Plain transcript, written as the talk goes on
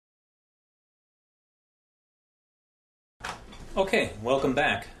Okay, welcome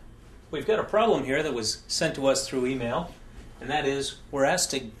back. We've got a problem here that was sent to us through email, and that is we're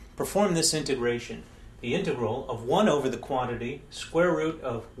asked to perform this integration, the integral of 1 over the quantity square root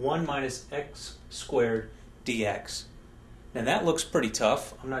of 1 minus x squared dx. Now that looks pretty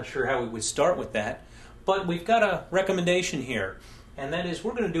tough. I'm not sure how we would start with that, but we've got a recommendation here, and that is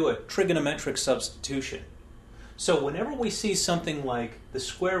we're going to do a trigonometric substitution. So whenever we see something like the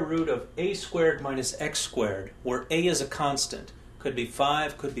square root of a squared minus x squared, where a is a constant, could be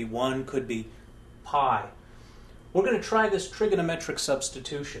 5, could be 1, could be pi, we're going to try this trigonometric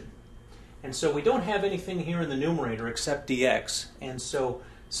substitution. And so we don't have anything here in the numerator except dx, and so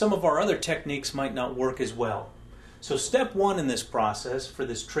some of our other techniques might not work as well. So step 1 in this process for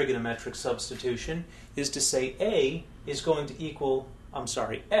this trigonometric substitution is to say x is going to equal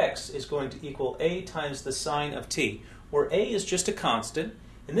a times the sine of t, where a is just a constant.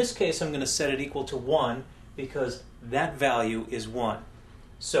 In this case, I'm going to set it equal to 1 because that value is 1.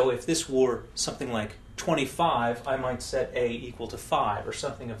 So if this were something like 25, I might set a equal to 5 or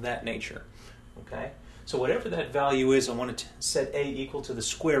something of that nature. Okay? So whatever that value is, I want to set a equal to the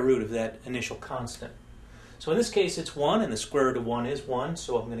square root of that initial constant. So in this case, it's 1, and the square root of 1 is 1,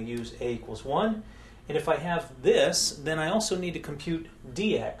 so I'm going to use a equals 1. And if I have this, then I also need to compute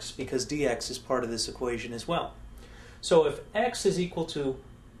dx, because dx is part of this equation as well. So if x is equal to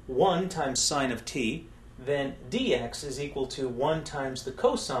 1 times sine of t, then dx is equal to 1 times the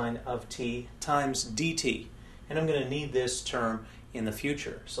cosine of t times dt. And I'm going to need this term in the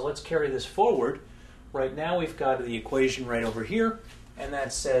future. So let's carry this forward. Right now we've got the equation right over here, and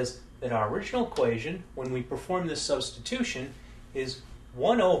that says that our original equation, when we perform this substitution, is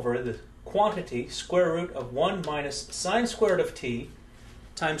 1 over the quantity square root of 1 minus sine squared of t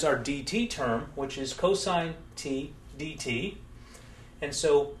times our dt term, which is cosine t dt. And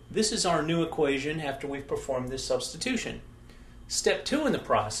so this is our new equation after we've performed this substitution. Step 2 in the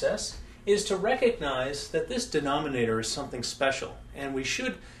process is to recognize that this denominator is something special, and we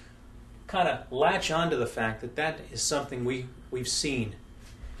should kind of latch onto the fact that that is something we've seen.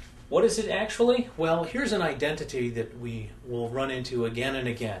 What is it actually? Well, here's an identity that we will run into again and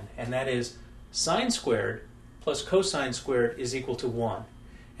again, and that is sine squared plus cosine squared is equal to 1.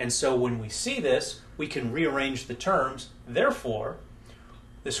 And so when we see this, we can rearrange the terms. Therefore,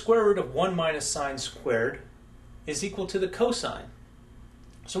 the square root of 1 minus sine squared is equal to the cosine.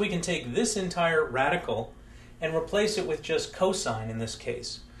 So we can take this entire radical and replace it with just cosine in this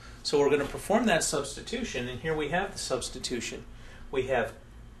case. So we're going to perform that substitution, and here we have the substitution. We have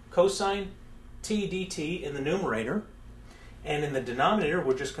cosine t dt in the numerator, and in the denominator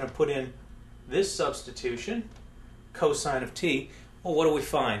we're just going to put in this substitution, cosine of t. Well, what do we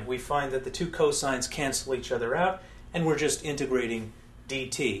find? We find that the two cosines cancel each other out, and we're just integrating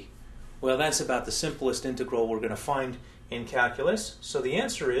dt. Well, that's about the simplest integral we're going to find in calculus, so the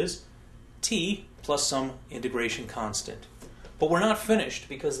answer is t plus some integration constant. But we're not finished,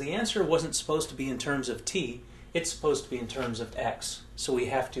 because the answer wasn't supposed to be in terms of t, it's supposed to be in terms of x. So we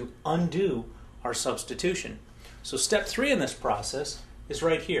have to undo our substitution. So step 3 in this process is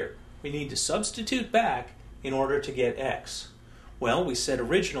right here. We need to substitute back in order to get x. Well, we said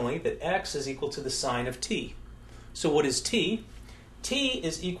originally that x is equal to the sine of t. So what is t? T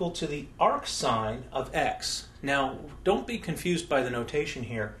is equal to the arc sine of x. Now, don't be confused by the notation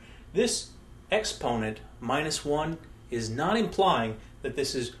here. This exponent, minus 1, is not implying that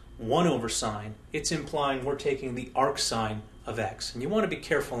this is 1 over sine. It's implying we're taking the arc sine of x. And you want to be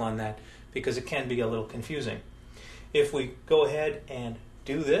careful on that because it can be a little confusing. If we go ahead and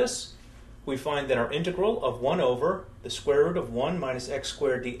do this, we find that our integral of 1 over the square root of 1 minus x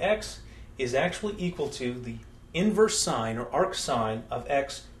squared dx is actually equal to the inverse sine or arc sine of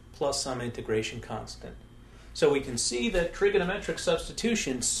x plus some integration constant. So we can see that trigonometric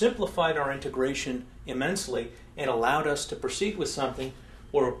substitution simplified our integration immensely and allowed us to proceed with something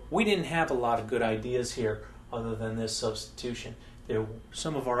where we didn't have a lot of good ideas here other than this substitution.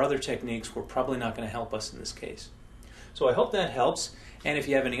 Some of our other techniques were probably not going to help us in this case. So I hope that helps, and if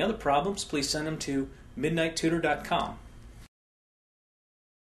you have any other problems, please send them to midnighttutor.com.